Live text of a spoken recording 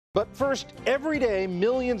But first, every day,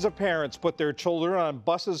 millions of parents put their children on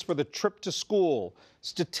buses for the trip to school.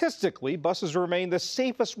 Statistically, buses remain the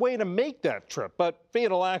safest way to make that trip, but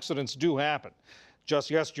fatal accidents do happen.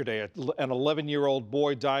 Just yesterday, an 11-year-old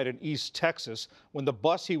boy died in East Texas when the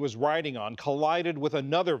bus he was riding on collided with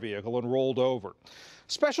another vehicle and rolled over.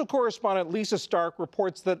 Special correspondent Lisa Stark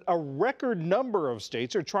reports that a record number of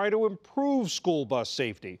states are trying to improve school bus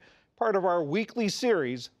safety, part of our weekly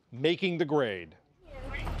series, Making the Grade.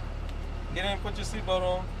 Get in, put your seatbelt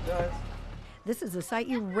on, guys. This is a sight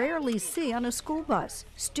you rarely see on a school bus.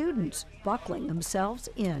 Students buckling themselves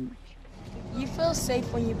in. You feel safe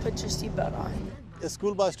when you put your seatbelt on. The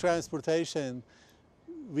school bus transportation,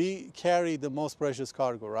 we carry the most precious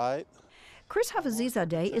cargo, right? Chris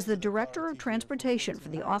Hafizadeh is the director of transportation for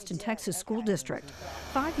the Austin, Texas School District.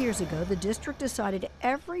 5 years ago, the district decided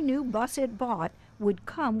every new bus it bought would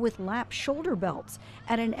come with lap shoulder belts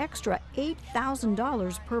at an extra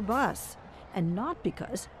 $8,000 per bus, and not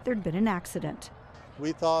because there'd been an accident.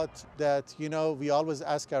 We thought that, we always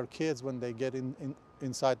ask our kids when they get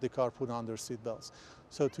inside the car, put on their seatbelts.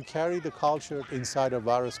 So to carry the culture inside of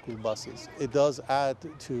our school buses, it does add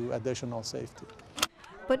to additional safety.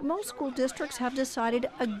 But most school districts have decided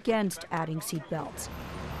against adding seatbelts.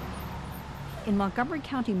 In Montgomery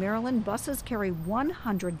County, Maryland, buses carry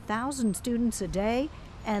 100,000 students a day,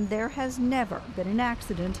 and there has never been an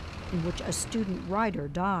accident in which a student rider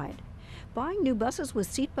died. Buying new buses with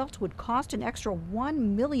seatbelts would cost an extra $1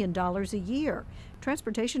 million a year.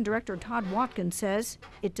 Transportation Director Todd Watkins says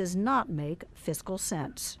it does not make fiscal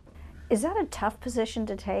sense. Is that a tough position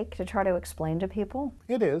to take, to try to explain to people?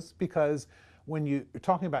 It is, because when you're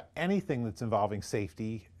talking about anything that's involving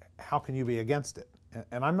safety, how can you be against it?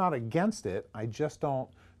 And I'm not against it, I just don't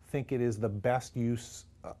think it is the best use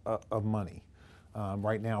of money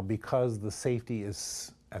right now, because the safety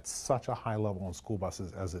is at such a high level in school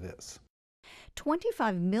buses as it is.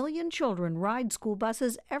 25 million children ride school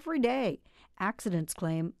buses every day. Accidents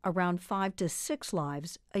claim around 5 to 6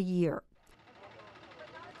 lives a year.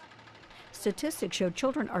 Statistics show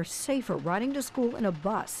children are safer riding to school in a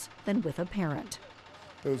bus than with a parent.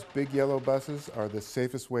 Those big yellow buses are the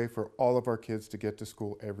safest way for all of our kids to get to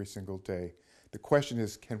school every single day. The question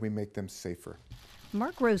is, can we make them safer?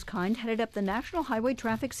 Mark Rosekind headed up the National Highway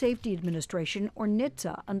Traffic Safety Administration, or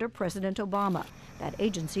NHTSA, under President Obama. That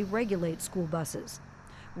agency regulates school buses.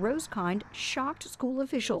 Rosekind shocked school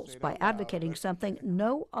officials by advocating something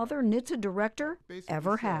no other NHTSA director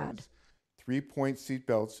ever had. 3-point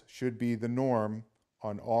seatbelts should be the norm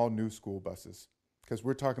on all new school buses, because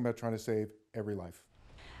we're talking about trying to save every life.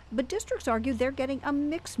 But districts argue they're getting a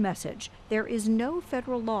mixed message. There is no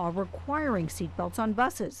federal law requiring seatbelts on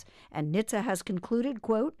buses, and NHTSA has concluded,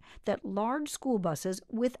 quote, that large school buses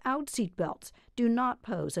without seatbelts do not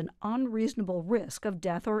pose an unreasonable risk of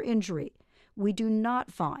death or injury. We do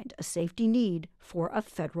not find a safety need for a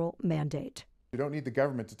federal mandate. You don't need the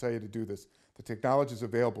government to tell you to do this. The technology is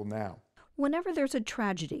available now. Whenever there's a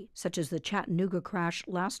tragedy, such as the Chattanooga crash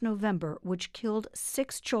last November, which killed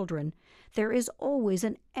 6 children, there is always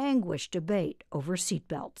an anguished debate over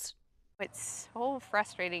seatbelts. It's so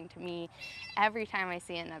frustrating to me every time I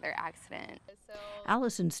see another accident.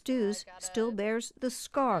 Allison Stews still bears the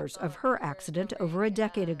scars of her accident over a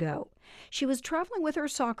decade ago. She was traveling with her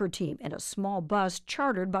soccer team in a small bus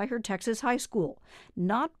chartered by her Texas high school,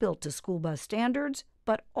 not built to school bus standards,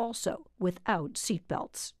 but also without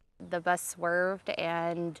seatbelts. The bus swerved,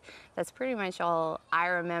 and that's pretty much all I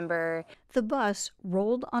remember. The bus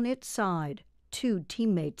rolled on its side. 2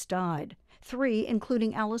 teammates died. 3,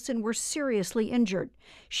 including Allison, were seriously injured.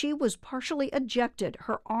 She was partially ejected,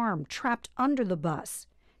 her arm trapped under the bus.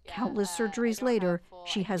 Countless surgeries later,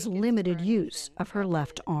 she has limited use of her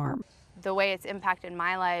left arm. The way it's impacted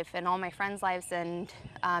my life and all my friends' lives, and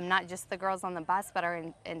not just the girls on the bus, but our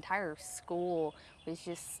entire school was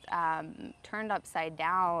just turned upside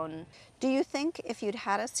down. Do you think if you'd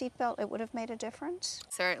had a seatbelt, it would have made a difference?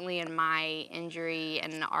 Certainly in my injury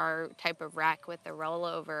and our type of wreck with the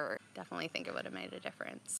rollover, definitely think it would have made a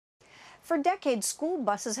difference. For decades, school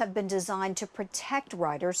buses have been designed to protect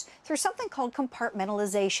riders through something called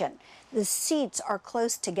compartmentalization. The seats are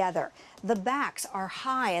close together. The backs are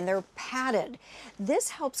high and they're padded.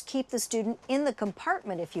 This helps keep the student in the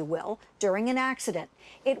compartment, if you will, during an accident.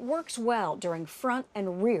 It works well during front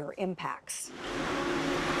and rear impacts.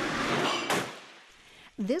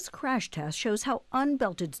 This crash test shows how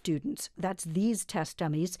unbelted students, that's these test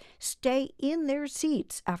dummies, stay in their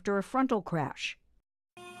seats after a frontal crash.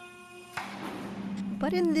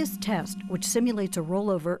 But in this test, which simulates a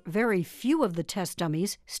rollover, very few of the test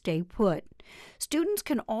dummies stay put. Students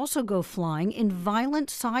can also go flying in violent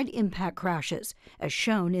side impact crashes, as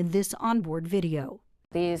shown in this onboard video.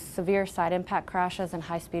 These severe side impact crashes and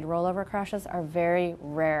high-speed rollover crashes are very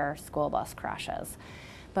rare school bus crashes.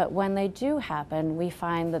 But when they do happen, we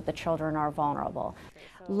find that the children are vulnerable.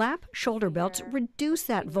 Lap shoulder belts reduce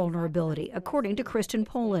that vulnerability, according to Kristen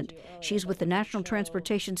Poland. She's with the National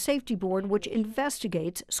Transportation Safety Board, which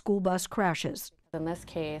investigates school bus crashes. In this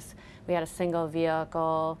case, we had a single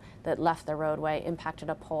vehicle that left the roadway, impacted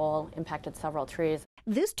a pole, impacted several trees.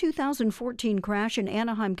 This 2014 crash in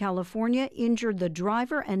Anaheim, California, injured the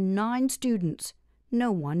driver and 9 students.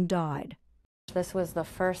 No one died. This was the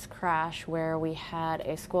first crash where we had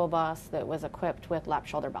a school bus that was equipped with lap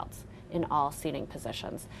shoulder belts in all seating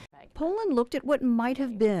positions. Poland looked at what might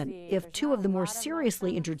have been if 2 of the more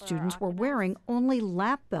seriously injured students were wearing only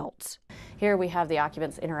lap belts. Here we have the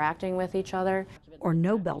occupants interacting with each other. Or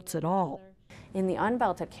no belts at all. In the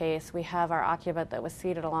unbelted case, we have our occupant that was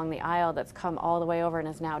seated along the aisle that's come all the way over and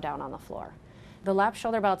is now down on the floor. The lap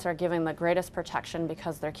shoulder belts are giving the greatest protection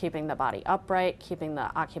because they're keeping the body upright, keeping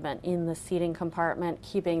the occupant in the seating compartment,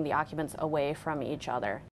 keeping the occupants away from each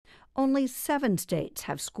other. Only 7 states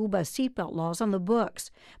have school bus seatbelt laws on the books,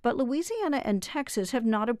 but Louisiana and Texas have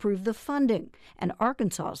not approved the funding, and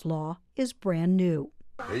Arkansas's law is brand new.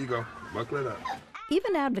 There you go. Buckle it up.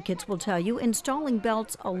 Even advocates will tell you installing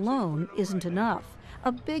belts alone isn't enough.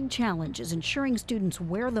 A big challenge is ensuring students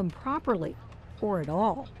wear them properly, or at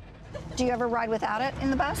all. Do you ever ride without it in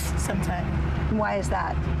the bus? Sometimes. Why is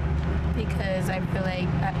that? Because I feel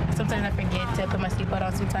like sometimes I forget to put my seatbelt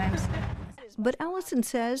on sometimes. But Allison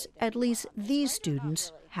says at least these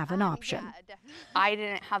students have an option. I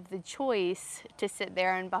didn't have the choice to sit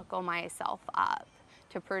there and buckle myself up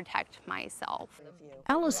to protect myself.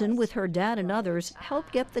 Allison, with her dad and others,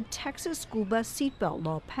 helped get the Texas school bus seatbelt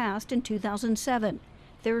law passed in 2007.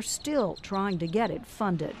 They're still trying to get it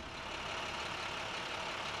funded.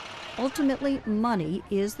 Ultimately, money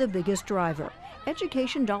is the biggest driver.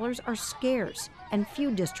 Education dollars are scarce, and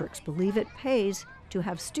few districts believe it pays to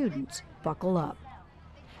have students buckle up.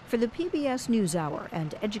 For the PBS NewsHour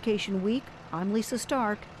and Education Week, I'm Lisa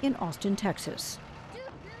Stark in Austin, Texas.